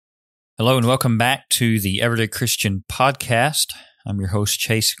Hello and welcome back to the Everyday Christian Podcast. I'm your host,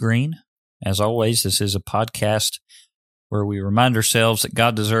 Chase Green. As always, this is a podcast where we remind ourselves that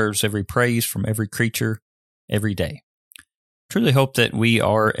God deserves every praise from every creature every day. Truly hope that we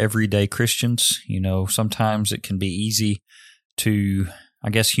are everyday Christians. You know, sometimes it can be easy to,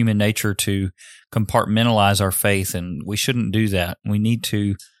 human nature to compartmentalize our faith, and we shouldn't do that. We need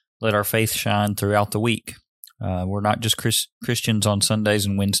to let our faith shine throughout the week. We're not just Christians on Sundays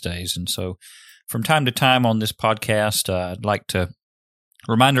and Wednesdays. And so from time to time on this podcast, I'd like to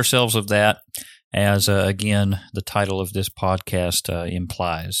remind ourselves of that as, again, the title of this podcast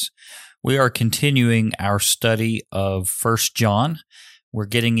implies. We are continuing our study of 1 John. We're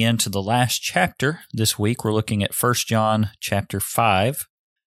getting into the last chapter this week. We're looking at 1 John chapter 5,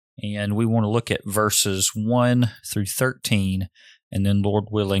 and we want to look at verses 1 through 13. And then, Lord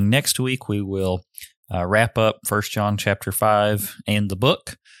willing, next week we will wrap up 1 John chapter 5 and the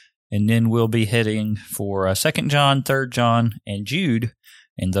book, and then we'll be heading for 2 John, 3 John, and Jude,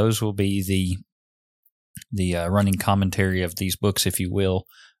 and those will be the running commentary of these books, if you will,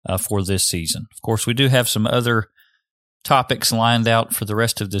 for this season. Of course, we do have some other topics lined out for the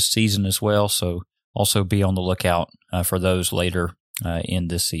rest of this season as well, so also be on the lookout for those later in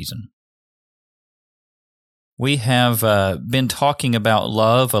this season. We have been talking about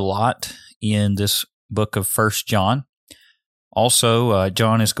love a lot in this book of 1 John. Also,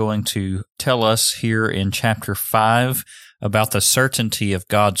 John is going to tell us here in chapter 5 about the certainty of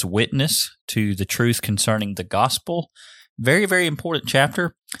God's witness to the truth concerning the gospel. Very, very important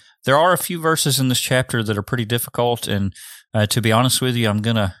chapter. There are a few verses in this chapter that are pretty difficult, and to be honest with you, I'm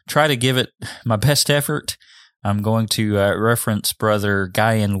going to try to give it my best effort. I'm going to reference Brother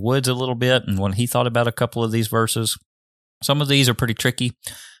Guyan Woods a little bit and what he thought about a couple of these verses. Some of these are pretty tricky,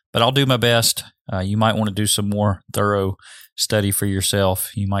 but I'll do my best. You might want to do some more thorough study for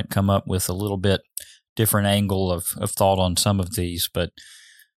yourself. You might come up with a little bit different angle of thought on some of these, but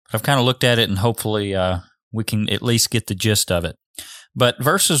I've kind of looked at it, and hopefully we can at least get the gist of it. But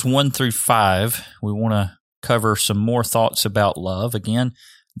verses 1 through 5, we want to cover some more thoughts about love. Again,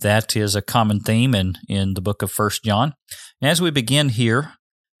 that is a common theme in the book of 1 John. And as we begin here,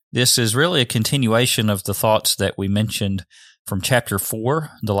 this is really a continuation of the thoughts that we mentioned from chapter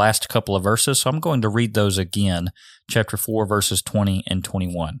 4, the last couple of verses. So I'm going to read those again, chapter 4, verses 20 and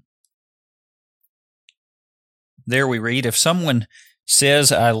 21. There we read, "If someone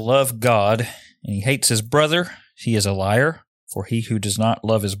says, 'I love God,' and he hates his brother, he is a liar. For he who does not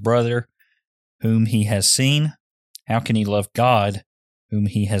love his brother whom he has seen, how can he love God whom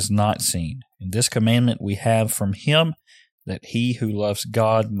he has not seen? And this commandment we have from him, that he who loves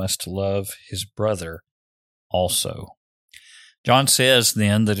God must love his brother also." John says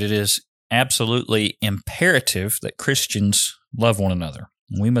then that it is absolutely imperative that Christians love one another.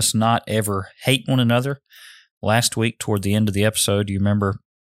 We must not ever hate one another. Last week, toward the end of the episode, you remember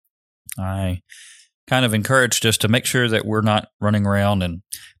I kind of encouraged us to make sure that we're not running around and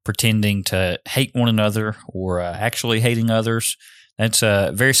pretending to hate one another or actually hating others. That's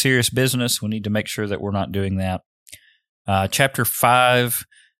a very serious business. We need to make sure that we're not doing that. Chapter 5,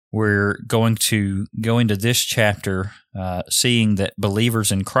 we're going to go into this chapter seeing that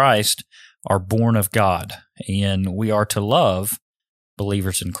believers in Christ are born of God, and we are to love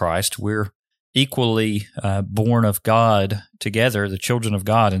believers in Christ. We're equally born of God together, the children of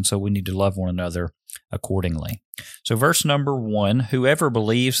God, and so we need to love one another accordingly. So verse number 1, "Whoever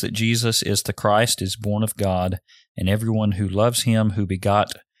believes that Jesus is the Christ is born of God, and everyone who loves him who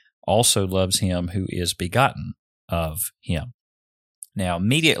begot also loves him who is begotten of him." Now,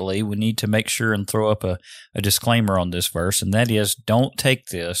 immediately, we need to make sure and throw up a disclaimer on this verse, and that is, don't take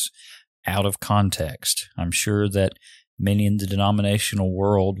this out of context. I'm sure that many in the denominational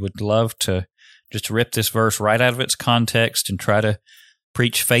world would love to just rip this verse right out of its context and try to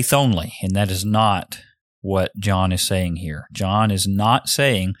preach faith only, and that is not what John is saying here. John is not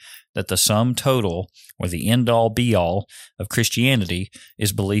saying that the sum total or the end-all, be-all of Christianity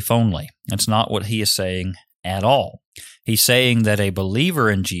is belief only. That's not what he is saying at all. He's saying that a believer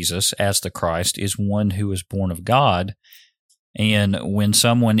in Jesus as the Christ is one who is born of God, and when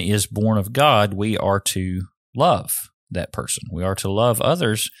someone is born of God, we are to love that person. We are to love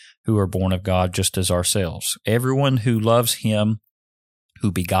others who are born of God just as ourselves. Everyone who loves him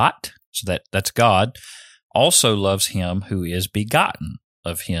who begot, so that's God, also loves him who is begotten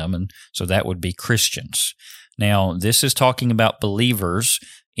of him, and so that would be Christians. Now, this is talking about believers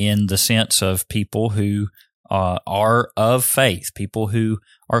in the sense of people who are of faith, people who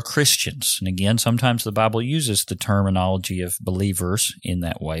are Christians. And again, sometimes the Bible uses the terminology of believers in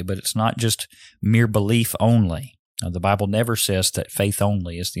that way, but it's not just mere belief only. The Bible never says that faith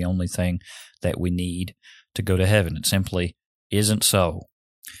only is the only thing that we need to go to heaven. It simply isn't so.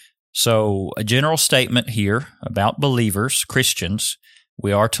 So a general statement here about believers, Christians,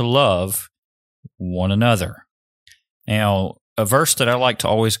 we are to love one another. Now, a verse that I like to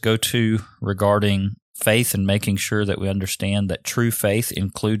always go to regarding faith and making sure that we understand that true faith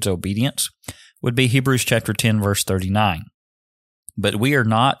includes obedience would be Hebrews chapter 10, verse 39. But we are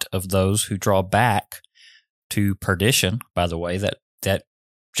not of those who draw back to perdition. By the way, that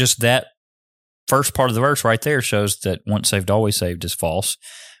first part of the verse right there shows that once saved, always saved is false.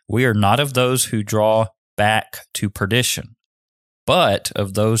 We are not of those who draw back to perdition, but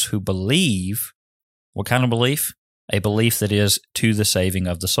of those who believe. What kind of belief? A belief that is to the saving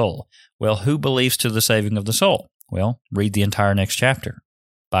of the soul. Well, who believes to the saving of the soul? Well, read the entire next chapter.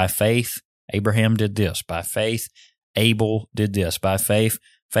 By faith, Abraham did this. By faith, Abel did this. By faith,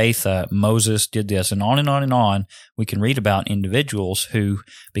 Moses did this. And on and on and on, we can read about individuals who,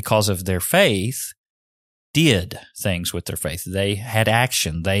 because of their faith, did things with their faith. They had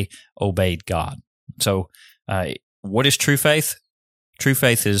action. They obeyed God. So what is true faith? True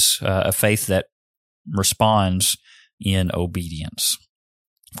faith is a faith that responds in obedience.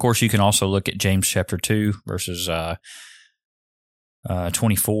 Of course, you can also look at James chapter 2, verses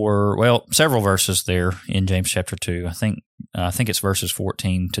 24. Well, several verses there in James chapter 2. I think it's verses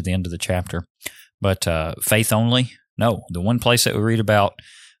 14 to the end of the chapter. But faith only? No. The one place that we read about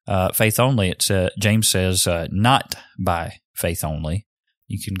faith only, James says, not by faith only.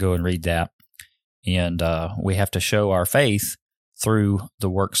 You can go and read that. And we have to show our faith through the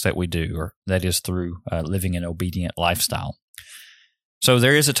works that we do, or that is through living an obedient lifestyle. So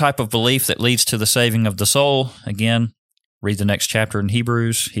there is a type of belief that leads to the saving of the soul. Again, read the next chapter in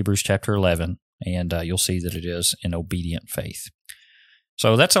Hebrews chapter 11, and you'll see that it is an obedient faith.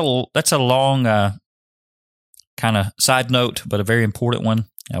 So that's a long kind of side note, but a very important one.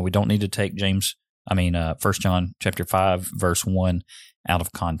 We don't need to take 1 John chapter 5, verse 1 out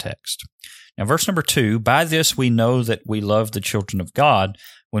of context. Now, verse number 2, by this we know that we love the children of God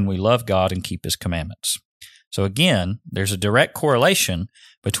when we love God and keep His commandments. So again, there's a direct correlation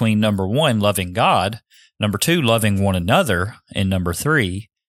between number 1, loving God, number 2, loving one another, and number 3,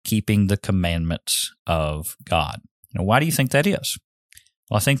 keeping the commandments of God. Now, why do you think that is?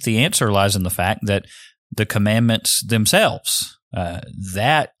 Well, I think the answer lies in the fact that the commandments themselves,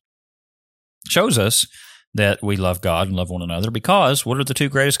 that shows us that we love God and love one another, because what are the 2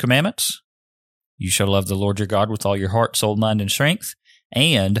 greatest commandments? You shall love the Lord your God with all your heart, soul, mind, and strength,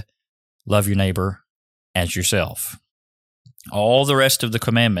 and love your neighbor as yourself. All the rest of the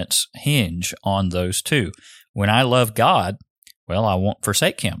commandments hinge on those 2. When I love God, well, I won't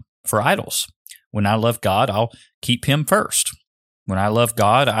forsake Him for idols. When I love God, I'll keep Him first. When I love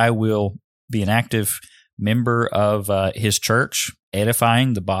God, I will be an active member of His church,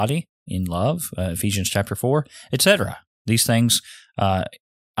 edifying the body in love, Ephesians chapter 4, etc. These things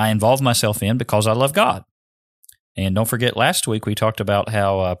I involve myself in because I love God. And don't forget, last week we talked about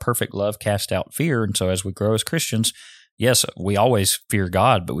how perfect love casts out fear. And so as we grow as Christians, yes, we always fear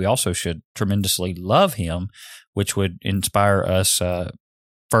God, but we also should tremendously love Him, which would inspire us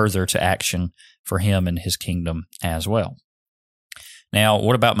further to action for Him and His kingdom as well. Now,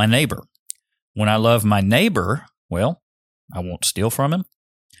 what about my neighbor? When I love my neighbor, well, I won't steal from him.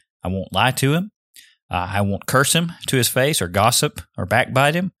 I won't lie to him. I won't curse him to his face or gossip or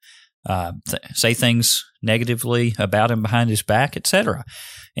backbite him, say things negatively about him behind his back, etc.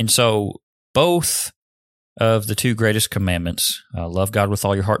 And so both of the 2 greatest commandments, love God with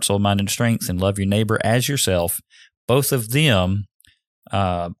all your heart, soul, mind, and strength, and love your neighbor as yourself, both of them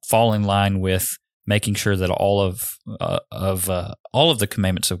fall in line with making sure that all of the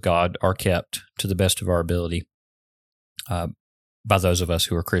commandments of God are kept to the best of our ability by those of us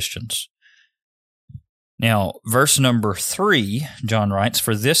who are Christians. Now, verse number 3, John writes,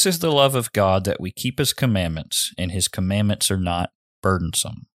 for this is the love of God, that we keep His commandments, and His commandments are not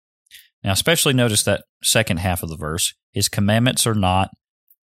burdensome. Now, especially notice that second half of the verse, His commandments are not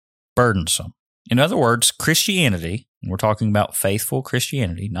burdensome. In other words, Christianity, and we're talking about faithful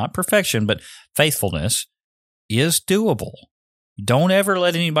Christianity, not perfection, but faithfulness, is doable. Don't ever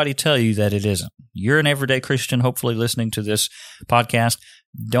let anybody tell you that it isn't. You're an everyday Christian, hopefully listening to this podcast.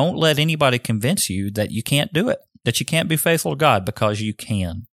 Don't let anybody convince you that you can't do it, that you can't be faithful to God, because you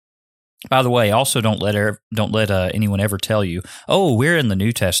can. By the way, also don't let anyone ever tell you, oh, we're in the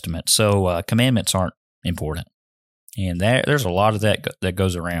New Testament, so commandments aren't important. And there's a lot of that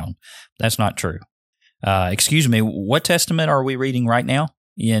goes around. That's not true. Excuse me, what testament are we reading right now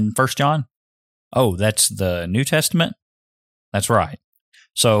in 1 John? Oh, that's the New Testament? That's right.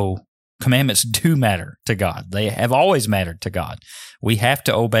 So commandments do matter to God. They have always mattered to God. We have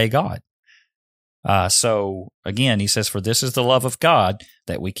to obey God. So again, he says, for this is the love of God,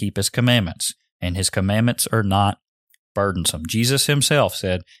 that we keep his commandments, and his commandments are not burdensome. Jesus himself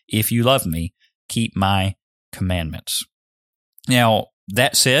said, if you love me, keep my commandments. Now,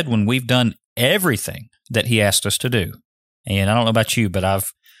 that said, when we've done everything that he asked us to do, and I don't know about you, but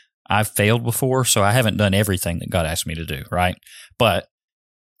I've failed before, so I haven't done everything that God asked me to do, right? But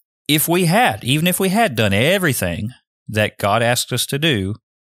even if we had done everything that God asked us to do,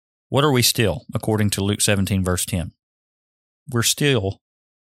 what are we still, according to Luke 17, verse 10? We're still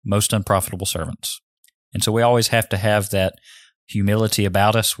most unprofitable servants. And so we always have to have that humility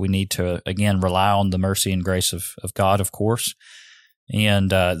about us. We need to, again, rely on the mercy and grace of God, of course. And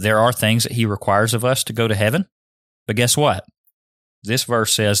there are things that he requires of us to go to heaven. But guess what? This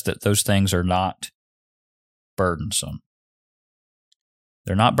verse says that those things are not burdensome.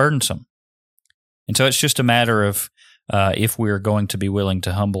 They're not burdensome. And so it's just a matter of if we're going to be willing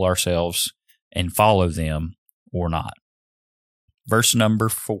to humble ourselves and follow them or not. Verse number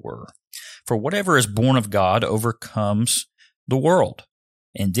 4. For whatever is born of God overcomes the world.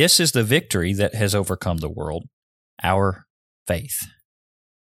 And this is the victory that has overcome the world, our faith.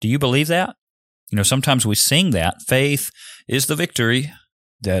 Do you believe that? You know, sometimes we sing that, faith is the victory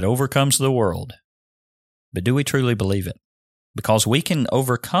that overcomes the world. But do we truly believe it? Because we can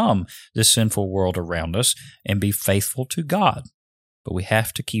overcome this sinful world around us and be faithful to God. But we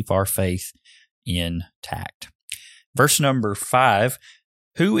have to keep our faith intact. Verse number 5,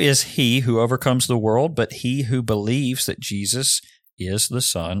 who is he who overcomes the world but he who believes that Jesus is the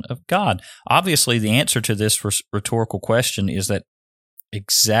Son of God? Obviously, the answer to this rhetorical question is that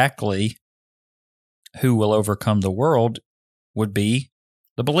exactly who will overcome the world would be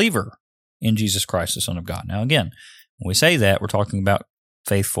the believer in Jesus Christ, the Son of God. Now, again, when we say that, we're talking about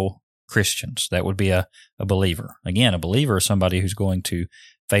faithful Christians. That would be a believer. Again, a believer is somebody who's going to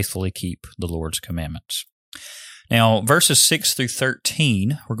faithfully keep the Lord's commandments. Now, verses 6 through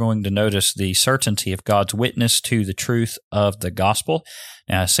 13, we're going to notice the certainty of God's witness to the truth of the gospel.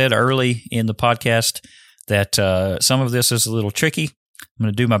 Now, I said early in the podcast that some of this is a little tricky. I'm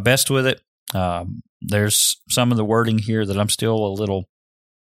going to do my best with it. There's some of the wording here that I'm still a little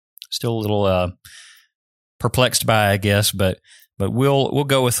perplexed by, I guess, but we'll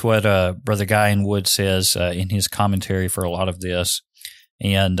go with what Brother Guy in Wood says in his commentary for a lot of this.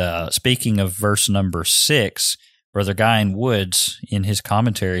 And speaking of verse number 6, Brother Guy in Woods in his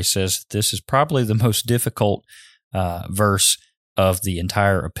commentary says this is probably the most difficult verse of the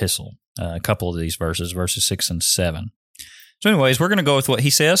entire epistle. A couple of these verses 6 and 7. So anyways, we're going to go with what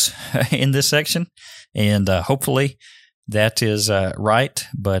he says in this section, and hopefully that is right,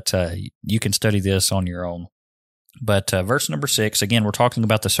 but you can study this on your own. But verse number 6, again, we're talking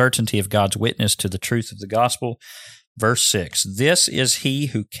about the certainty of God's witness to the truth of the gospel. Verse 6, this is he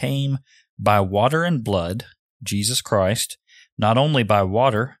who came by water and blood, Jesus Christ, not only by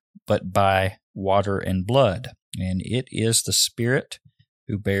water, but by water and blood. And it is the Spirit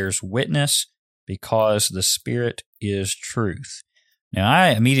who bears witness, because the Spirit is truth. Now, I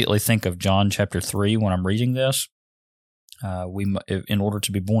immediately think of John chapter 3 when I'm reading this. In order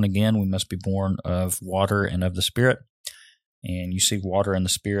to be born again, we must be born of water and of the Spirit. And you see water and the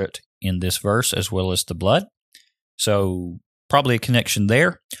Spirit in this verse as well as the blood. So probably a connection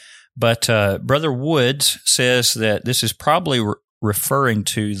there. But Brother Woods says that this is probably referring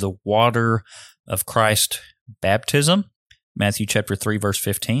to the water of Christ's baptism. Matthew chapter 3, verse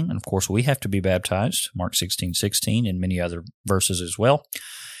 15. And of course, we have to be baptized. Mark 16:16 and many other verses as well.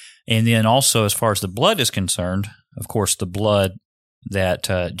 And then also, as far as the blood is concerned, of course, the blood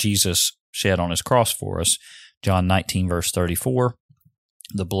that Jesus shed on his cross for us, John 19, verse 34,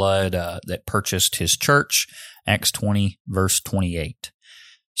 the blood that purchased his church, Acts 20, verse 28.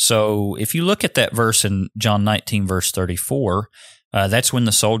 So if you look at that verse in John 19, verse 34, that's when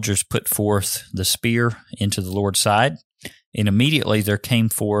the soldiers put forth the spear into the Lord's side, and immediately there came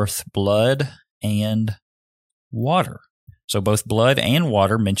forth blood and water. So both blood and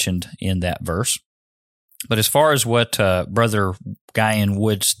water mentioned in that verse. But as far as what Brother Guy in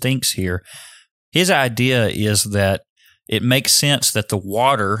Woods thinks here, his idea is that it makes sense that the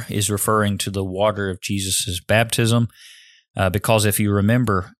water is referring to the water of Jesus' baptism, because if you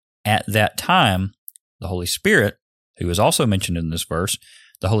remember, at that time, the Holy Spirit, who is also mentioned in this verse,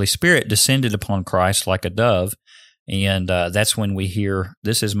 the Holy Spirit descended upon Christ like a dove, and that's when we hear,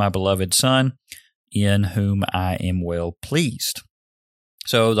 "This is my beloved Son, in whom I am well pleased."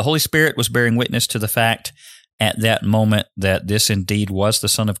 So the Holy Spirit was bearing witness to the fact at that moment that this indeed was the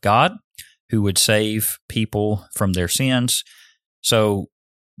Son of God who would save people from their sins. So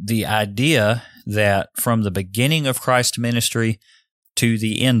the idea that from the beginning of Christ's ministry to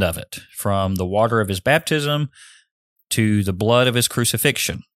the end of it, from the water of his baptism to the blood of his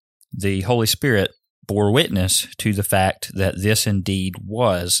crucifixion, the Holy Spirit bore witness to the fact that this indeed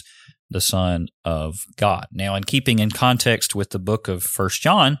was the Son of God. Now, in keeping in context with the book of 1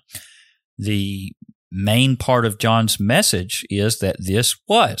 John, the main part of John's message is that this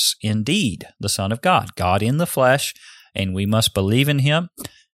was indeed the Son of God, God in the flesh, and we must believe in him.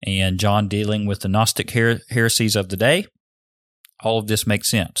 And John dealing with the Gnostic heresies of the day, all of this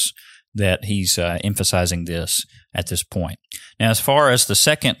makes sense that he's emphasizing this at this point. Now, as far as the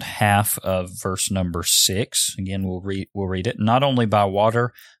second half of verse number 6, again, we'll read it. Not only by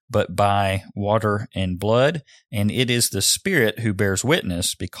water, but by water and blood, and it is the Spirit who bears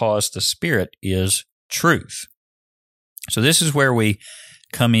witness, because the Spirit is truth. So this is where we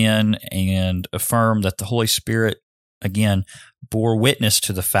come in and affirm that the Holy Spirit, again, bore witness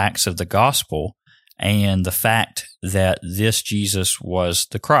to the facts of the gospel and the fact that this Jesus was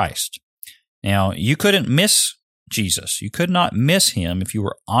the Christ. Now, you couldn't miss Jesus. You could not miss him if you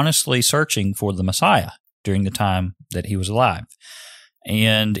were honestly searching for the Messiah during the time that he was alive.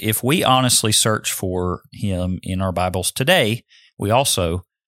 And if we honestly search for him in our Bibles today, we also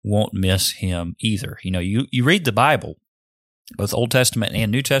won't miss him either. You know, you read the Bible, both Old Testament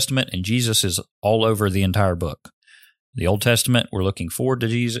and New Testament, and Jesus is all over the entire book. The Old Testament, we're looking forward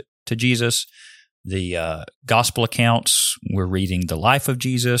to Jesus. The gospel accounts, we're reading the life of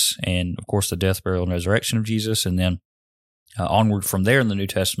Jesus and, of course, the death, burial, and resurrection of Jesus. And then onward from there in the New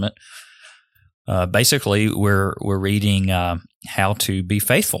Testament, basically, we're reading how to be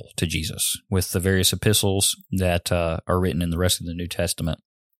faithful to Jesus with the various epistles that are written in the rest of the New Testament.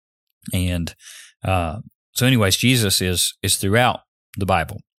 And so anyways, Jesus is throughout the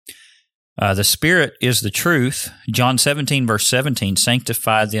Bible. The Spirit is the truth. John 17, verse 17,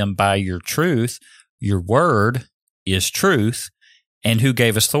 sanctify them by your truth. Your word is truth. And who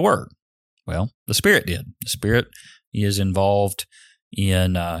gave us the word? Well, the Spirit did. The Spirit is involved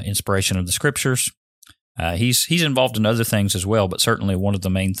in inspiration of the Scriptures. He's involved in other things as well, but certainly one of the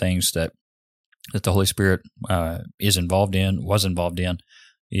main things that the Holy Spirit was involved in,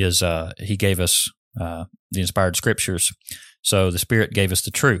 is he gave us the inspired Scriptures. So the Spirit gave us the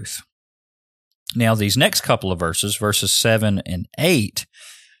truth. Now, these next couple of verses, verses 7 and 8,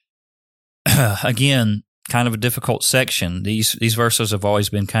 again, kind of a difficult section. These verses have always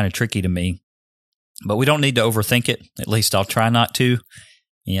been kind of tricky to me, but we don't need to overthink it. At least I'll try not to,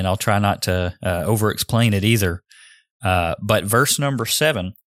 and I'll try not to over-explain it either. But verse number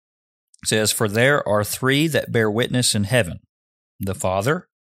 7 says, "For there are three that bear witness in heaven, the Father,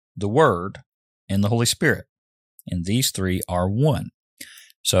 the Word, and the Holy Spirit, and these three are one."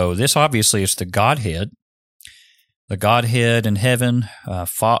 So this obviously is the Godhead in heaven,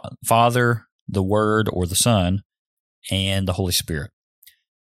 Father, the Word or the Son, and the Holy Spirit.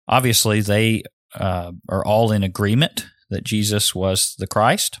 Obviously, they are all in agreement that Jesus was the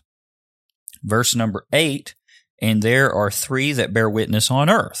Christ. Verse number 8, and there are three that bear witness on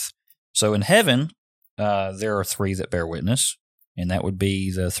earth. So in heaven, there are three that bear witness, and that would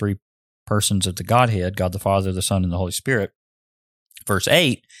be the three persons of the Godhead, God the Father, the Son, and the Holy Spirit. Verse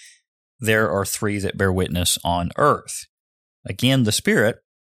 8, there are three that bear witness on earth. Again, the Spirit,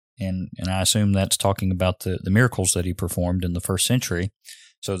 and I assume that's talking about the miracles that he performed in the first century.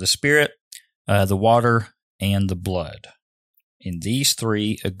 So the Spirit, the water, and the blood. And these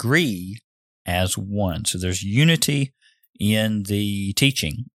three agree as one. So there's unity in the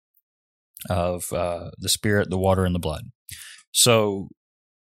teaching of the Spirit, the water, and the blood. So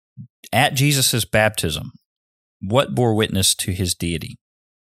at Jesus' baptism, what bore witness to his deity?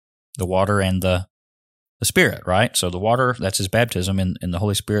 The water and the Spirit, right? So the water, that's his baptism, and the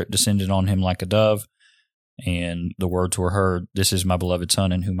Holy Spirit descended on him like a dove, and the words were heard, "This is my beloved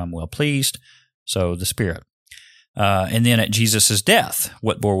Son in whom I'm well pleased." So the Spirit. And then at Jesus' death,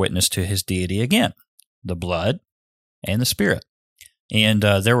 what bore witness to his deity again? The blood and the Spirit. And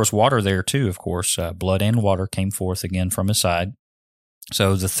there was water there too, of course. Blood and water came forth again from his side.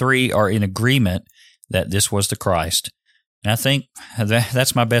 So the three are in agreement that this was the Christ. And I think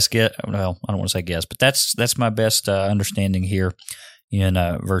that's my best guess. Well, I don't want to say guess, but that's my best understanding here in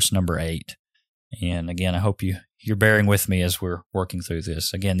verse number 8. And again, I hope you're bearing with me as we're working through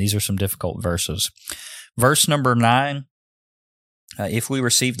this. Again, these are some difficult verses. Verse number 9, if we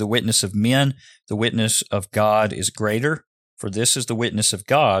receive the witness of men, the witness of God is greater, for this is the witness of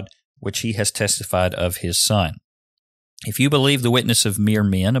God, which he has testified of his Son. If you believe the witness of mere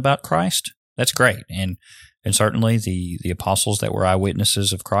men about Christ, that's great. And certainly the apostles that were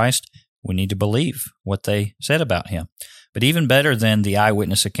eyewitnesses of Christ, we need to believe what they said about him. But even better than the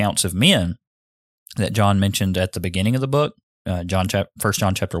eyewitness accounts of men that John mentioned at the beginning of the book, 1 John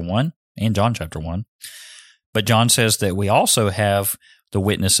chapter 1 and John chapter 1. But John says that we also have the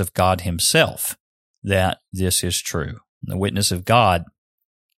witness of God himself that this is true. The witness of God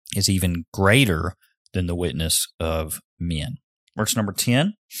is even greater than the witness of men. Verse number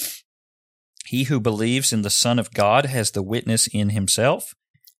 10, he who believes in the Son of God has the witness in himself.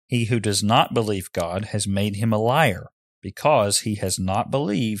 He who does not believe God has made him a liar, because he has not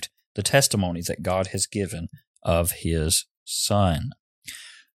believed the testimony that God has given of his Son.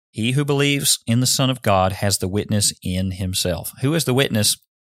 He who believes in the Son of God has the witness in himself. Who is the witness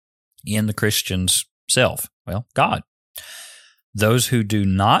in the Christian's self? Well, God. Those who do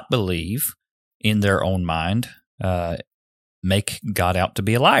not believe in their own mind make God out to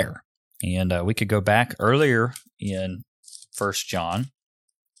be a liar. And we could go back earlier in 1 John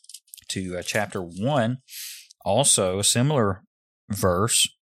to chapter 1. Also, a similar verse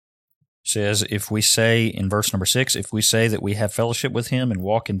says, if we say, in verse number 6, if we say that we have fellowship with him and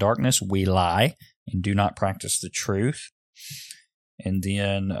walk in darkness, we lie and do not practice the truth. And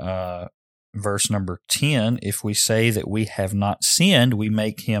then verse number 10, if we say that we have not sinned, we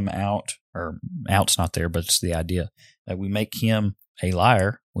make him out, or out's not there, but it's the idea that we make him a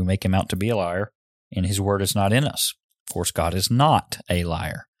liar. We make him out to be a liar, and his word is not in us. Of course, God is not a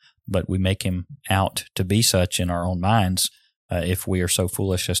liar, but we make him out to be such in our own minds if we are so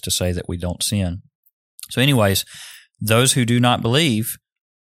foolish as to say that we don't sin. So anyways, those who do not believe,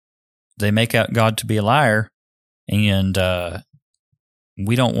 they make out God to be a liar, and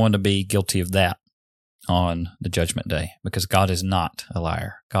we don't want to be guilty of that on the judgment day, because God is not a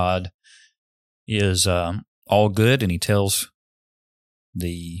liar. God is all good, and he tells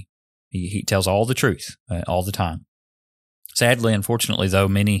he tells all the truth all the time. Sadly, unfortunately, though,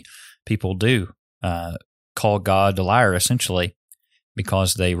 many people do call God a liar, essentially,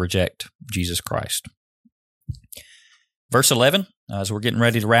 because they reject Jesus Christ. Verse 11, as we're getting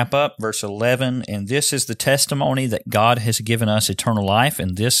ready to wrap up, verse 11, and this is the testimony that God has given us eternal life,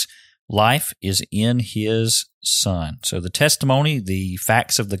 and this life is in his Son. So the testimony, the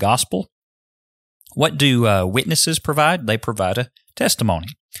facts of the gospel, what do witnesses provide? They provide a testimony.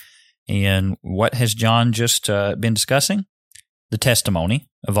 And what has John just been discussing? The testimony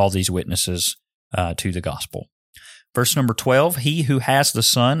of all these witnesses to the gospel. Verse number 12, he who has the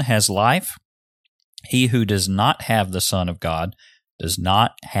Son has life. He who does not have the Son of God does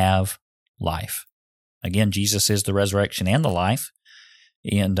not have life. Again, Jesus is the resurrection and the life.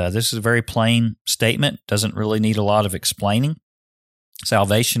 And this is a very plain statement, doesn't really need a lot of explaining.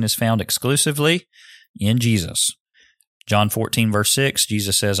 Salvation is found exclusively in Jesus. John 14, verse 6,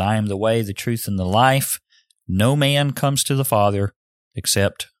 Jesus says, I am the way, the truth, and the life. No man comes to the Father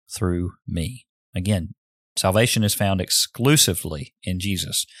except through me. Again, salvation is found exclusively in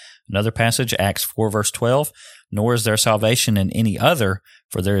Jesus. Another passage, Acts 4, verse 12, nor is there salvation in any other,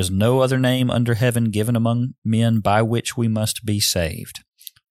 for there is no other name under heaven given among men by which we must be saved.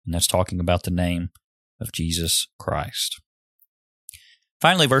 And that's talking about the name of Jesus Christ.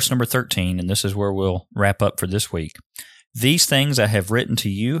 Finally, verse number 13, and this is where we'll wrap up for this week. These things I have written to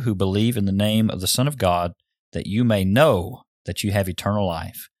you who believe in the name of the Son of God, that you may know that you have eternal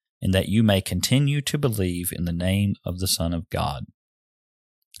life, and that you may continue to believe in the name of the Son of God.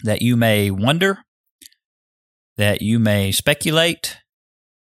 That you may wonder, that you may speculate,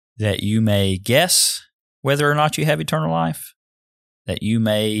 that you may guess whether or not you have eternal life, that you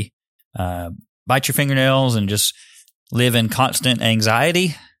may bite your fingernails and just live in constant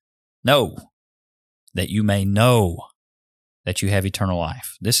anxiety. No, that you may know that you have eternal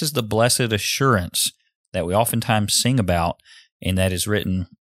life. This is the blessed assurance that we oftentimes sing about, and that is written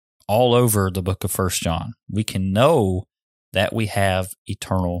all over the book of 1 John. We can know that we have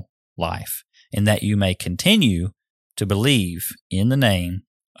eternal life, and that you may continue to believe in the name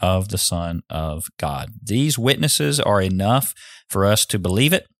of the Son of God. These witnesses are enough for us to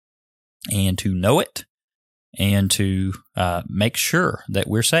believe it and to know it and to make sure that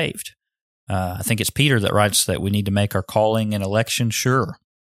we're saved. I think it's Peter that writes that we need to make our calling and election sure.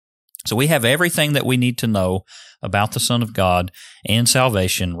 So we have everything that we need to know about the Son of God and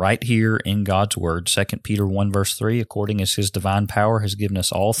salvation right here in God's Word. 2 Peter 1 verse 3, according as His divine power has given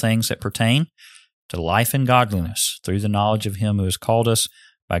us all things that pertain to life and godliness through the knowledge of Him who has called us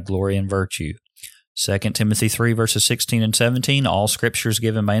by glory and virtue. 2 Timothy 3 verses 16 and 17, all Scripture is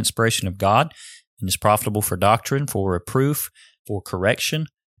given by inspiration of God and is profitable for doctrine, for reproof, for correction,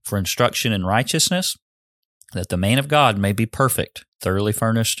 for instruction in righteousness, that the man of God may be perfect, thoroughly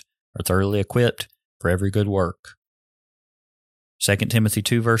furnished, or thoroughly equipped for every good work. 2 Timothy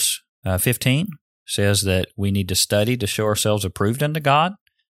 2 verse 15 says that we need to study to show ourselves approved unto God,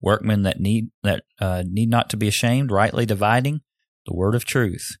 workmen that need not to be ashamed, rightly dividing the word of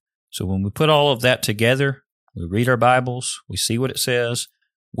truth. So when we put all of that together, we read our Bibles, we see what it says,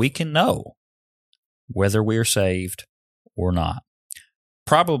 we can know whether we are saved or not.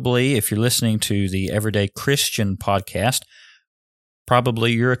 Probably, if you're listening to the Everyday Christian podcast,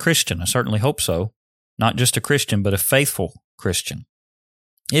 probably you're a Christian. I certainly hope so. Not just a Christian, but a faithful Christian.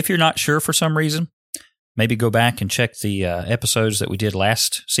 If you're not sure for some reason, maybe go back and check the episodes that we did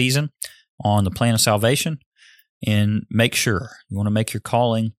last season on the plan of salvation and make sure. You want to make your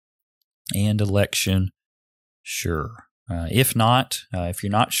calling and election sure. If not, if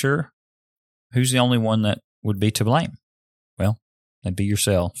you're not sure, who's the only one that would be to blame? Well, that'd be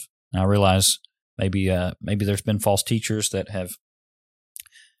yourself. And I realize maybe there's been false teachers that have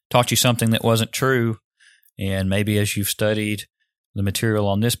taught you something that wasn't true, and maybe as you've studied the material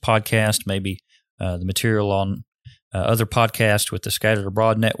on this podcast, maybe the material on other podcasts with the Scattered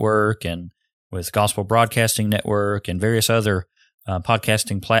Abroad Network and with Gospel Broadcasting Network and various other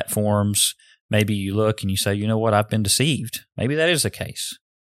podcasting platforms, maybe you look and you say, you know what, I've been deceived. Maybe that is the case.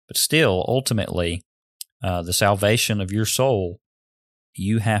 But still, ultimately, the salvation of your soul,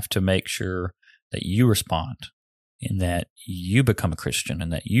 you have to make sure that you respond and that you become a Christian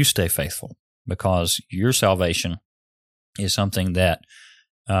and that you stay faithful, because your salvation is something that,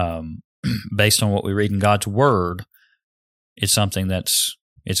 based on what we read in God's Word, it's something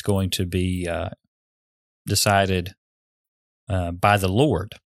it's going to be decided by the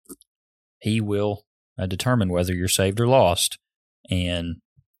Lord. He will determine whether you're saved or lost, and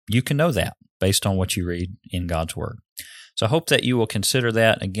you can know that based on what you read in God's Word. So I hope that you will consider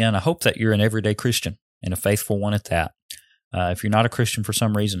that. Again, I hope that you're an everyday Christian and a faithful one at that. If you're not a Christian for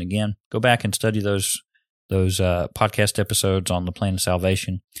some reason, again, go back and study those podcast episodes on the plan of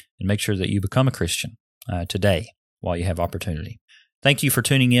salvation and make sure that you become a Christian today while you have opportunity. Thank you for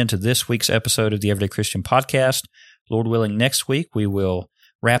tuning in to this week's episode of the Everyday Christian Podcast. Lord willing, next week we will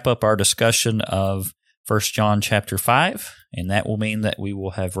wrap up our discussion of 1 John chapter 5, and that will mean that we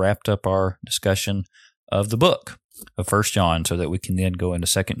will have wrapped up our discussion of the book of 1 John so that we can then go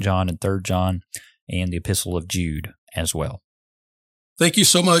into 2 John and 3 John and the Epistle of Jude as well. Thank you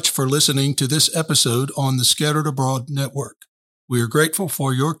so much for listening to this episode on the Scattered Abroad Network. We are grateful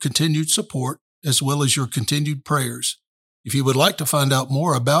for your continued support as well as your continued prayers. If you would like to find out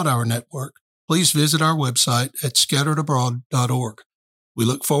more about our network, please visit our website at scatteredabroad.org. We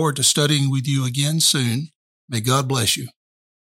look forward to studying with you again soon. May God bless you.